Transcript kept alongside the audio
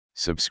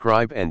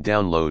Subscribe and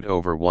download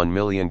over 1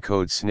 million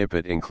code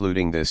snippet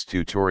including this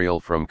tutorial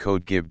from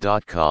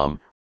codegive.com,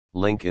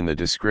 link in the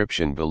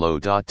description below.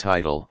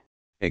 Title,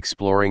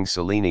 Exploring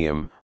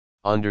Selenium,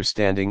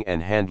 Understanding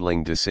and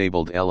Handling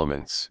Disabled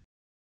Elements.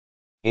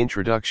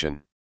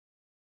 Introduction.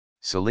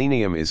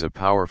 Selenium is a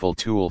powerful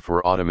tool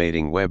for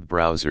automating web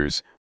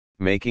browsers,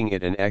 making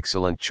it an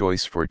excellent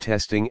choice for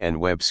testing and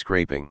web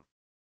scraping.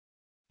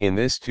 In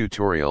this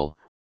tutorial,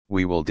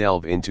 we will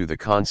delve into the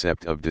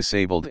concept of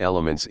disabled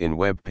elements in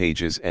web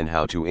pages and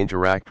how to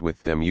interact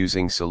with them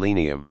using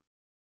Selenium.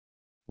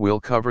 We'll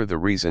cover the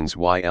reasons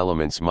why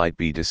elements might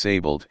be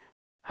disabled,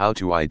 how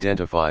to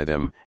identify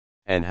them,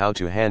 and how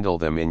to handle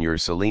them in your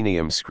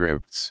Selenium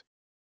scripts.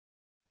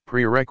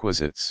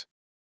 Prerequisites.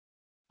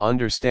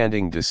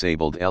 Understanding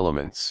disabled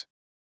elements.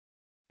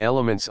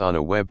 Elements on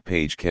a web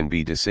page can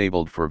be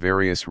disabled for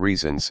various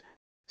reasons,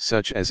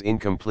 such as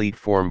incomplete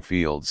form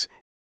fields,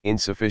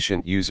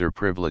 insufficient user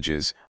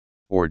privileges,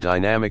 or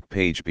dynamic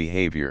page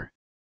behavior.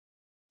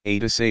 A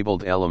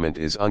disabled element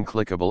is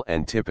unclickable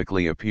and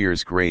typically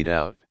appears grayed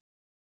out.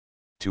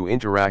 To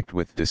interact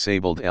with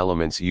disabled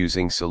elements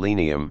using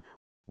Selenium,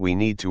 we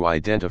need to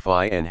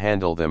identify and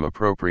handle them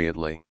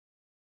appropriately.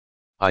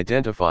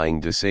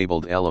 Identifying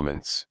disabled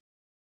elements.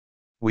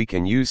 We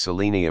can use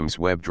Selenium's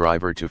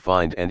WebDriver to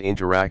find and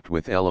interact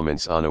with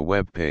elements on a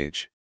web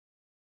page.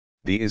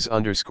 The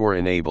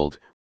is_enabled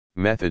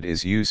method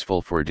is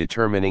useful for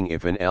determining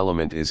if an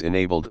element is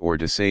enabled or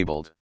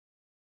disabled.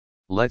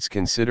 Let's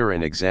consider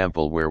an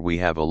example where we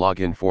have a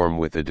login form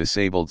with a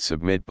disabled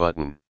submit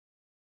button.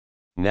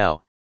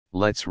 Now,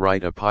 let's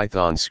write a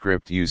Python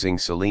script using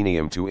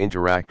Selenium to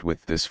interact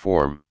with this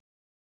form.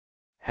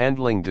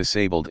 Handling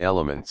disabled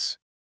elements.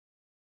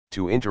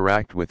 To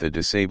interact with a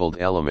disabled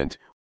element,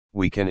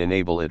 we can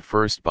enable it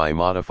first by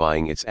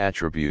modifying its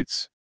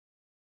attributes.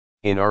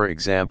 In our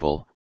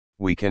example,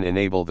 we can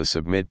enable the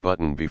submit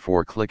button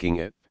before clicking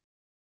it.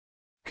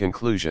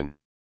 Conclusion.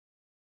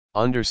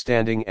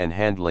 Understanding and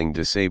handling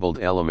disabled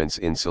elements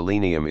in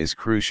Selenium is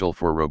crucial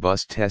for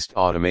robust test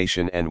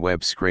automation and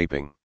web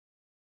scraping.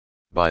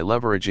 By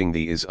leveraging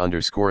the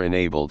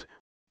is_enabled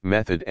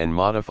method and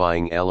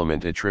modifying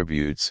element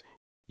attributes,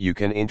 you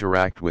can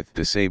interact with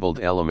disabled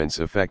elements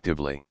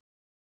effectively.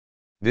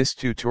 This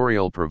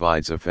tutorial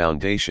provides a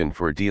foundation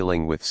for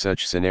dealing with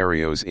such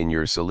scenarios in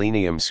your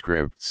Selenium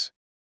scripts.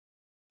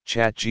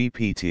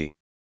 ChatGPT.